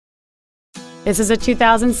This is a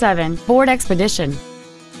 2007 Ford Expedition.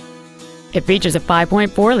 It features a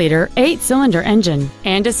 5.4-liter, 8-cylinder engine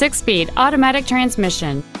and a 6-speed automatic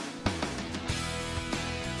transmission.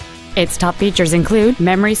 Its top features include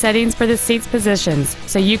memory settings for the seat's positions,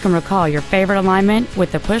 so you can recall your favorite alignment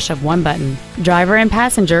with the push of one button. Driver and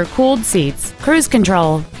passenger cooled seats, cruise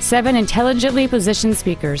control, 7 intelligently positioned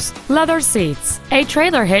speakers, leather seats, a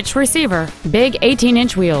trailer hitch receiver, big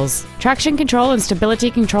 18-inch wheels, traction control and stability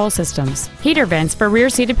control systems, heater vents for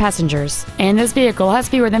rear-seated passengers, and this vehicle has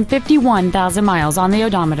fewer than 51,000 miles on the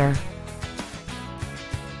odometer.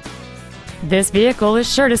 This vehicle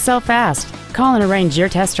is sure to sell fast. Call and arrange your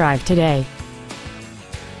test drive today.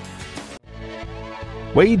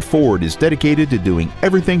 Wade Ford is dedicated to doing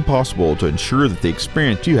everything possible to ensure that the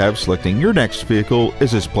experience you have selecting your next vehicle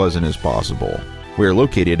is as pleasant as possible. We are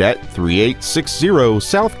located at 3860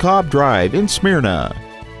 South Cobb Drive in Smyrna.